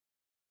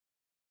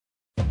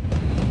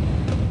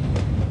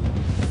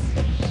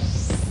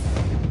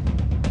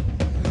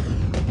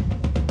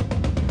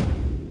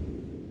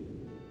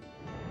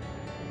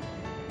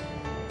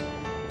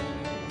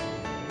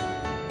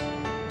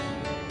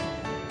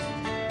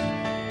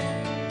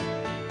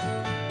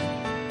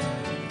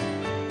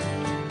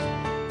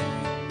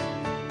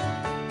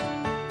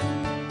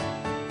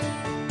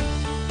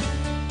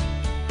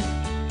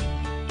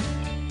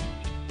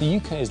The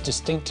UK is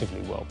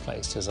distinctively well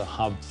placed as a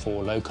hub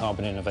for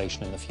low-carbon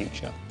innovation in the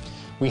future.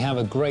 We have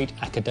a great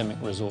academic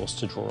resource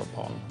to draw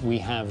upon, we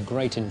have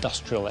great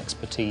industrial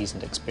expertise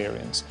and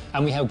experience,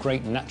 and we have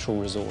great natural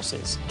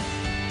resources.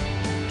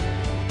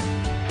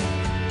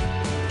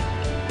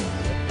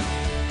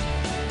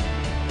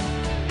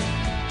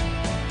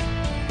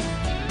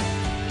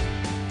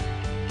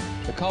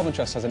 The Carbon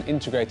Trust has an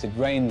integrated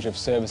range of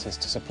services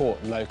to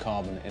support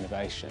low-carbon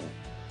innovation.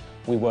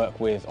 We work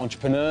with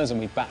entrepreneurs and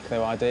we back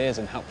their ideas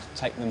and help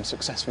take them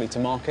successfully to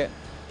market.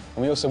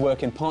 And we also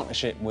work in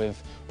partnership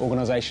with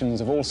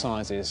organisations of all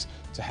sizes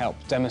to help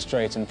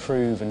demonstrate and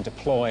prove and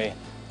deploy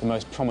the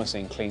most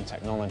promising clean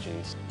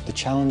technologies. The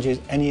challenges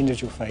any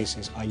individual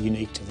faces are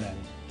unique to them.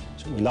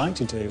 So what we like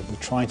to do, what we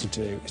try to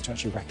do, is to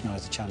actually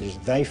recognise the challenges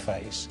they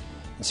face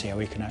and see how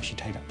we can actually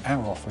tailor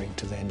our offering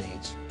to their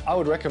needs. I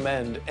would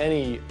recommend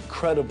any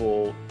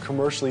credible,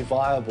 commercially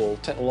viable,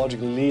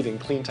 technologically leading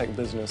clean tech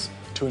business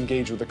to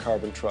engage with the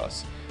Carbon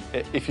Trust.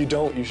 If you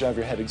don't, you should have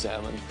your head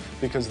examined,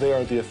 because they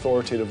are the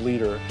authoritative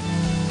leader.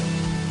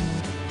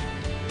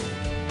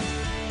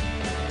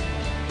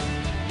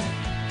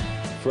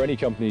 For any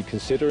company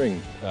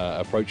considering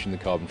approaching the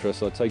Carbon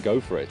Trust, I'd say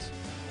go for it.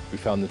 We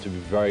found them to be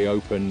very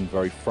open,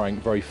 very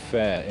frank, very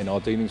fair in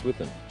our dealings with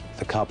them.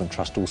 The Carbon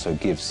Trust also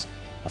gives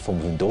a form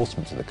of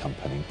endorsement to the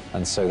company,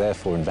 and so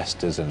therefore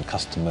investors and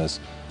customers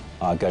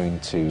are going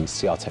to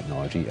see our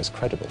technology as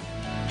credible.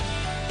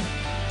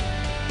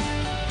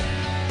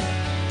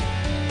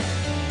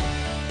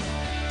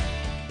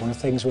 One of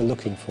the things we're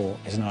looking for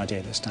is an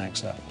idea that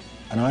stacks up.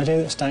 An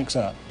idea that stacks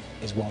up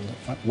is one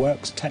that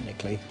works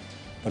technically,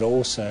 but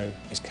also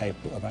is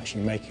capable of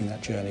actually making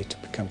that journey to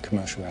become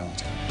commercial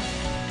reality.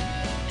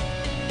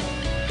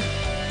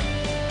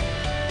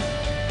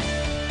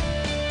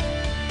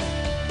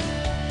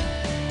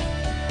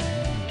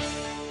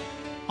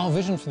 Our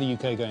vision for the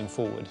UK going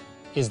forward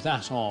is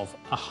that of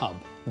a hub,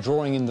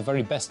 drawing in the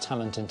very best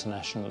talent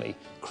internationally,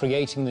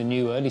 creating the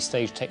new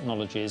early-stage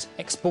technologies,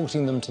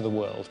 exporting them to the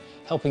world,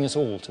 helping us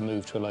all to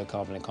move to a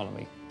low-carbon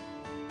economy.